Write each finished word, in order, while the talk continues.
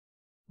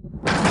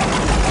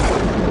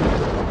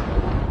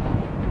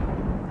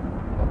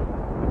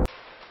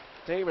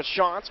David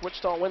Shantz.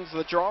 Wichita wins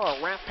the draw.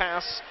 A wrap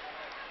pass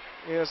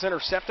is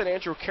intercepted.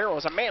 Andrew Carroll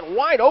is a man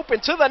wide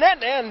open to the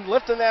net and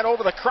lifting that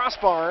over the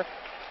crossbar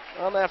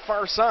on that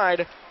far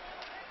side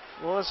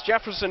was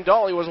Jefferson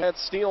Dahl. He was head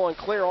steal and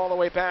clear all the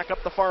way back up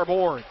the far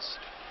boards.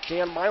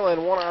 Dan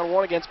Milan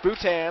one-on-one against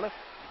Bhutan.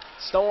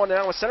 Stone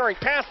now with centering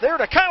pass there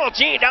to Kyle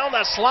G down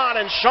the slot,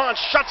 and Shantz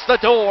shuts the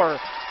door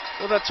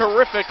with a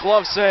terrific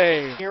glove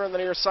save. Here on the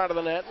near side of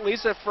the net,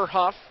 leaves it for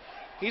Huff.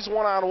 He's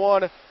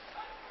one-on-one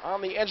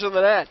on the edge of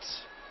the net.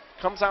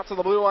 Comes out to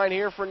the blue line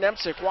here for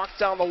Nemcik. Walks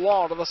down the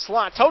wall to the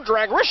slot. Toe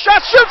drag, wrist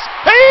shot, shoots!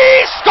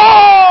 He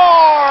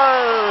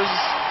scores!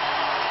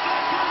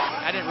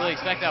 I didn't really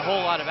expect a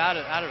whole lot out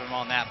of him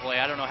on that play.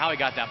 I don't know how he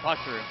got that puck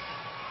through.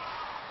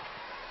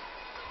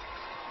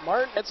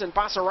 Martin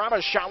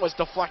Basaraba's shot was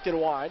deflected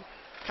wide.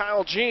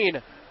 Kyle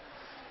Jean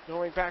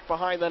going back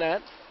behind the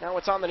net. Now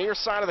it's on the near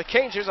side of the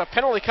cage. There's a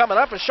penalty coming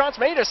up, and Shantz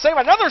made a save.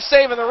 Another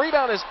save, and the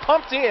rebound is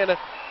pumped in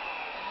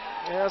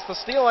as the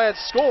Steelheads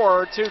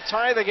score to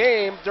tie the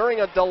game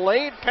during a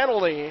delayed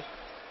penalty.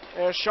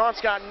 As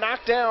Shantz got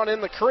knocked down in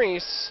the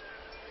crease.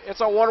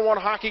 It's a 1-1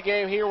 hockey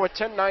game here with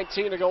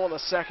 10:19 to go in the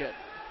second.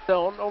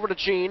 Over to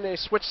Jean. They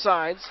switch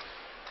sides.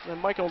 And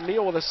Michael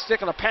Neal with a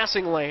stick in the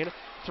passing lane.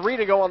 3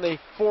 to go on the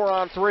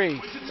 4-on-3.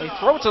 They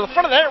throw it to the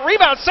front of the net.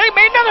 Rebound save.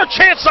 Made another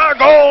chance on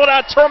goal. And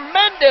a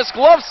tremendous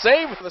glove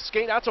save. The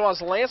skate out to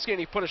Oslansky, and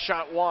he put a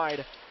shot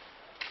wide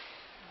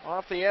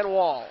off the end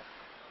wall.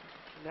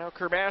 Now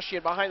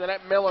Kerbashian behind the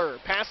net. Miller.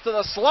 Pass to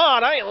the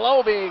slot.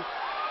 Illo being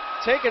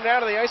taken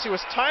out of the ice. He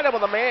was tied up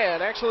with a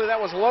man. Actually, that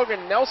was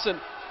Logan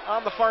Nelson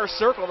on the far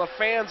circle. The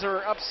fans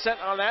are upset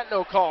on that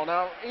no call.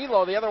 Now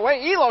Illo the other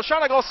way. Illo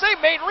shot a goal. Save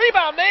made.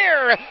 Rebound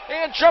there.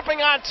 And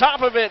jumping on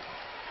top of it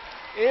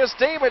is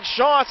David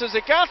Shantz. As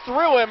it got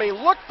through him, he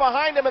looked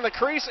behind him in the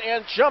crease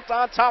and jumped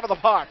on top of the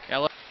puck.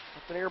 Up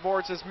the near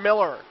boards is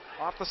Miller.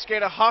 Off the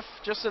skate of Huff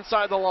just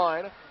inside the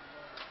line.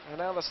 And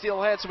now the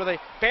Steelheads with a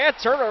bad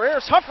turnover.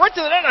 Here's Huff right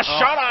to the net. A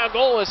shot on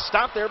goal is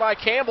stopped there by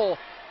Campbell.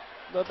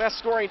 The best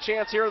scoring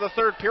chance here of the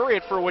third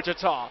period for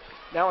Wichita.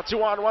 Now a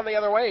 2-on-1 the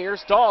other way.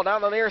 Here's Dahl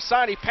down the near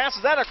side. He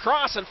passes that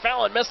across, and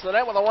Fallon missed the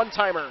net with a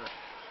one-timer.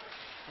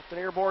 Up the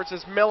near boards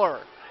is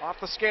Miller. Off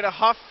the skate of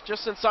Huff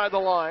just inside the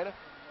line.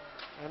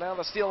 And now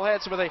the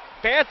Steelheads with a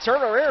bad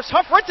turnover. Here's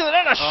Huff right to the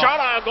net. A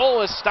shot on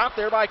goal is stopped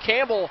there by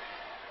Campbell.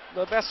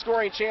 The best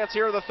scoring chance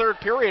here of the third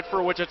period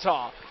for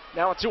Wichita.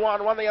 Now a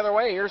 2-on-1 the other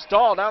way. Here's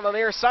Dahl down the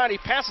near side. He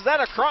passes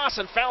that across,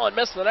 and Fallon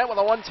missed the net with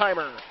a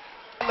one-timer.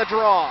 On the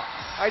draw,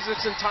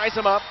 Isaacson ties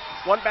him up.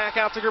 One back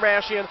out to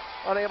Kerbashian.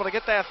 Unable to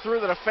get that through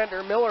the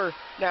defender. Miller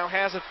now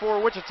has it for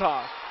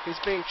Wichita.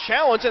 He's being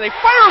challenged, and he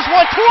fires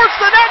one towards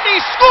the net, and he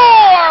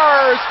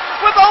scores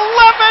with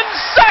 11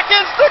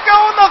 seconds to go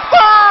in the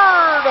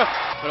third.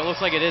 But it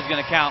looks like it is going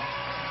to count.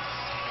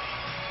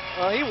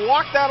 He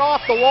walked that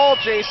off the wall,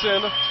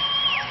 Jason,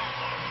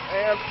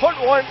 and put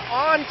one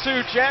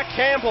onto Jack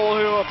Campbell,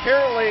 who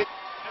apparently...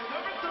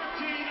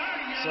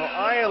 So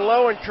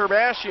Illo and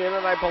Kerbashian,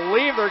 and I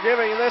believe they're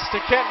giving this to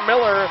Kenton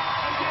Miller,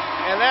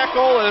 and that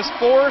goal is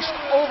forced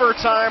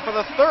overtime for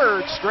the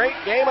third straight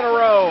game in a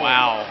row.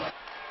 Wow.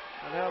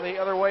 And now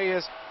the other way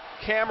is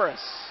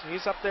Cameras.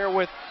 He's up there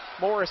with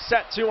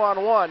Morrissette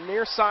 2-on-1.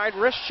 Near side,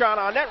 wrist shot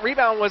on net.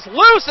 Rebound was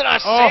loose, and a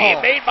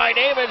save made by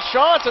David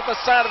Shantz at the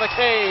side of the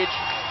cage.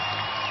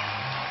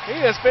 He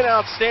has been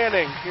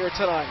outstanding here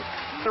tonight.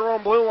 Their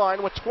own blue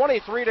line with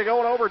 23 to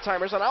go in overtime.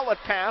 There's an outlet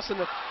pass, and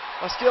a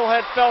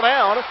Steelhead fell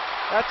down.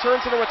 That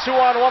turns into a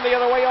 2-on-1 the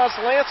other way.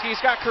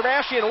 Oslansky's got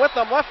Kerbashian with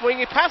them, left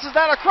wing. He passes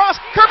that across.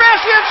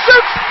 Kerbashian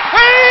shoots.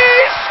 He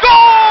scores!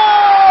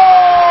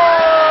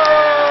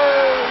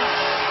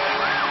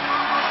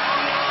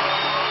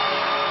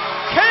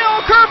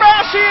 Kale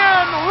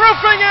Kerbashian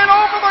roofing it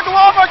over the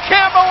glove of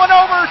Campbell in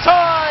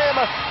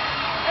overtime.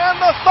 And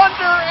the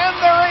Thunder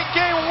end their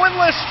 8-game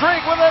winless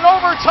streak with an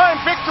overtime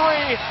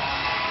victory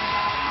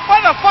by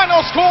the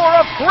final score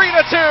of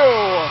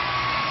 3-2.